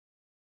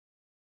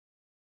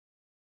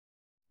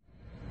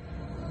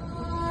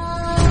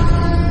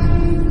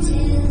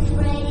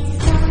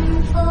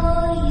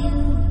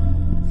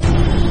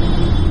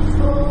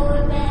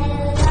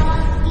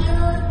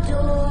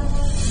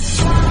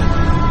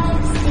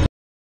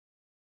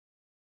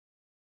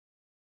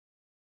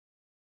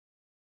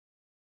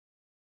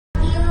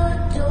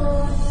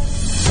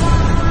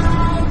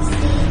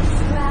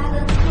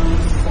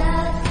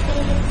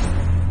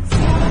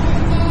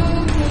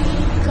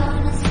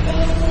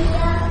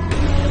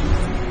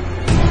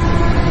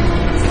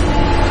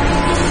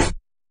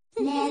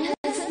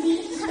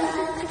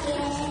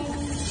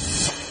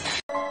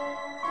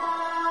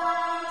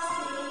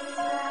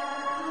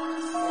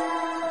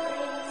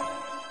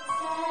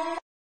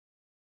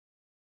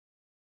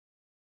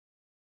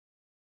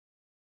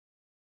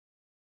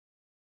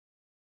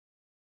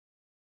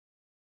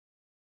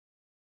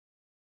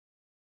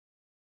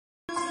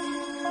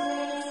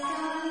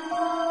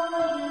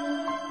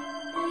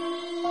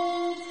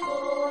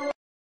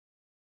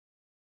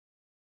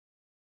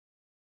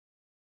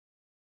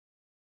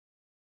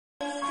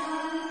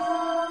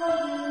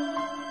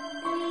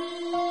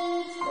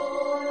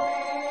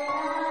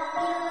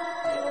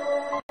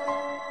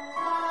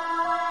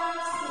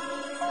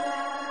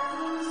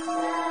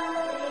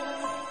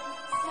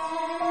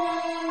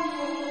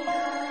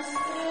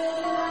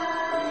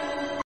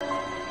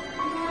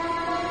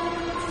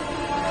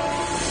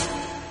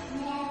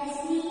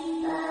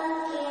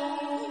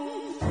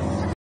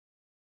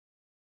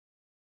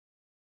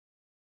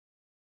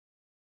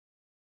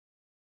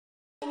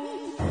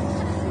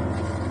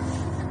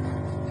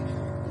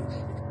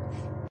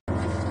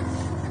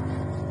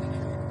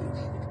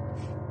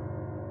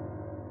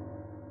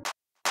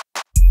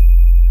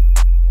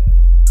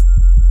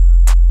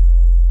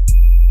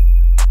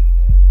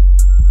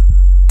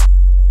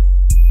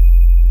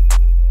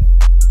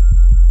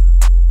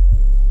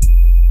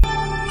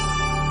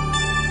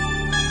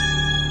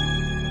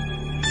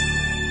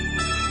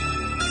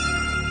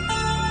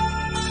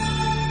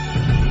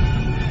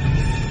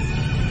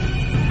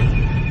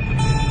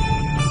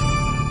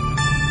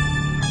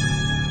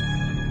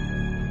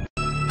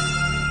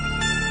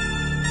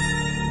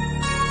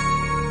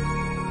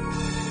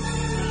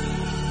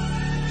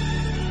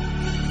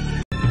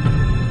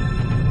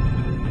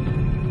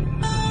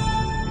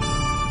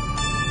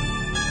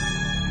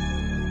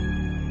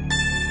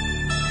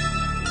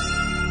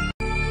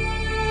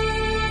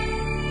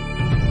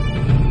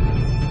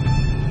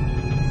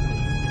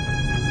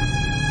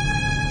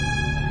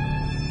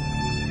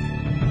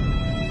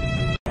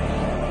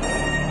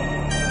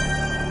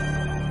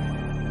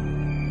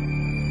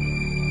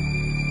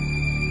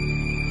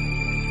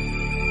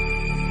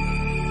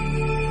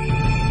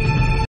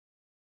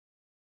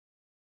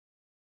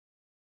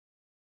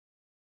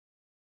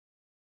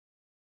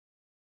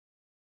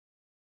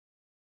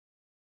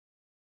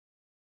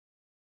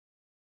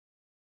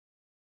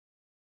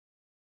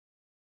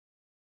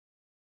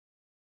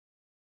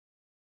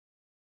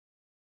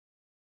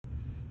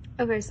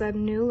Okay, so I have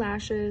new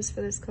lashes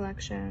for this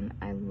collection.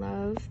 I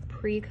love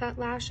pre-cut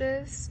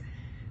lashes,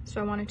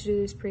 so I wanted to do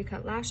these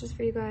pre-cut lashes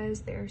for you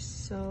guys. They are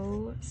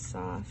so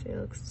soft. They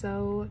look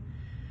so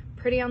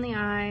pretty on the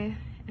eye,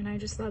 and I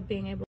just love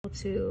being able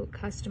to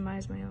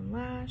customize my own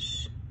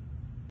lash.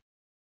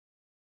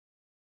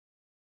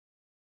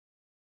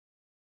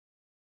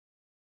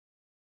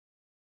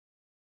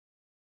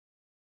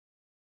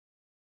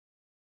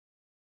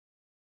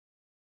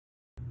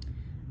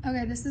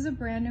 Okay, this is a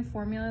brand new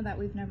formula that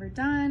we've never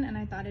done, and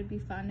I thought it'd be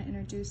fun to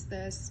introduce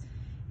this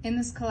in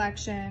this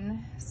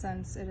collection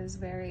since it is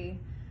very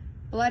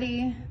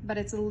bloody, but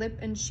it's a lip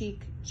and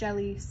cheek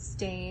jelly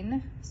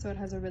stain. So it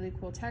has a really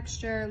cool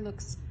texture,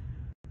 looks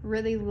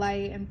really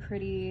light and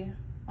pretty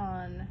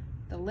on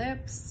the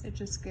lips. It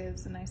just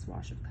gives a nice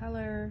wash of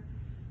color,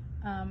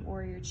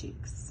 or your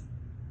cheeks.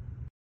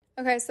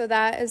 Okay, so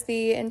that is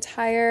the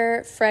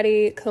entire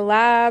Freddie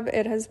collab.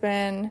 It has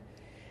been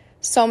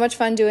so much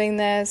fun doing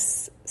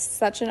this.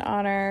 Such an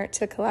honor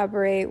to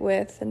collaborate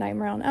with The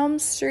Nightmare on Elm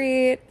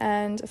Street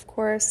and, of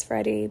course,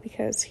 Freddie,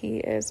 because he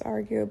is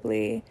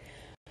arguably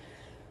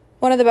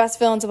one of the best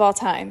villains of all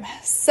time.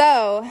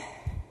 So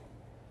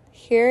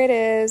here it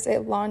is.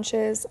 It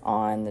launches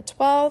on the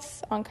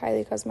 12th on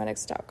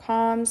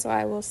KylieCosmetics.com. So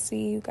I will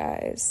see you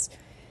guys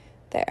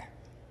there.